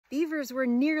Beavers were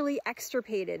nearly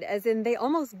extirpated, as in they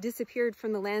almost disappeared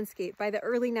from the landscape by the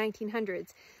early 1900s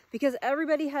because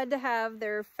everybody had to have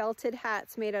their felted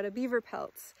hats made out of beaver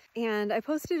pelts. And I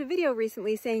posted a video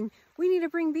recently saying, we need to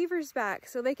bring beavers back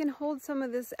so they can hold some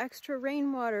of this extra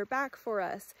rainwater back for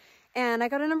us. And I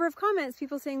got a number of comments,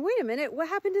 people saying, wait a minute, what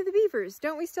happened to the beavers?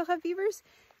 Don't we still have beavers?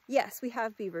 Yes, we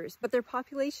have beavers, but their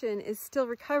population is still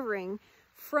recovering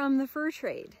from the fur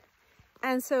trade.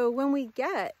 And so when we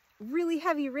get really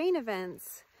heavy rain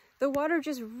events, the water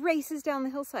just races down the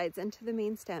hillsides into the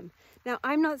mainstem. Now,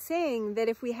 I'm not saying that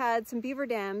if we had some beaver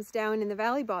dams down in the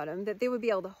valley bottom, that they would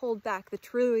be able to hold back the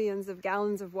trillions of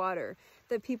gallons of water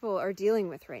that people are dealing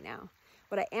with right now.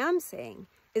 What I am saying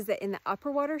is that in the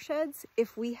upper watersheds,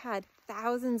 if we had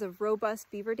thousands of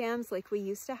robust beaver dams like we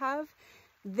used to have,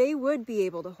 they would be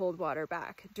able to hold water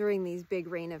back during these big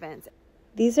rain events.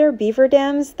 These are beaver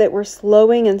dams that were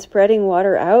slowing and spreading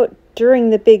water out during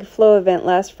the big flow event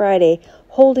last Friday,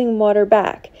 holding water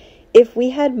back. If we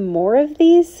had more of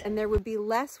these, and there would be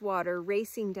less water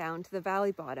racing down to the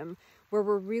valley bottom where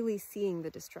we're really seeing the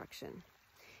destruction.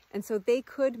 And so they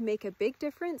could make a big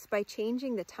difference by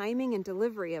changing the timing and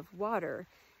delivery of water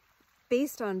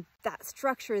based on that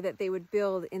structure that they would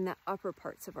build in the upper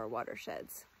parts of our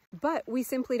watersheds. But we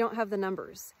simply don't have the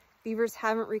numbers. Beavers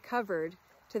haven't recovered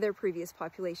to their previous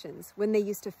populations when they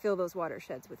used to fill those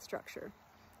watersheds with structure.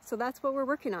 So that's what we're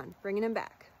working on, bringing them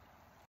back.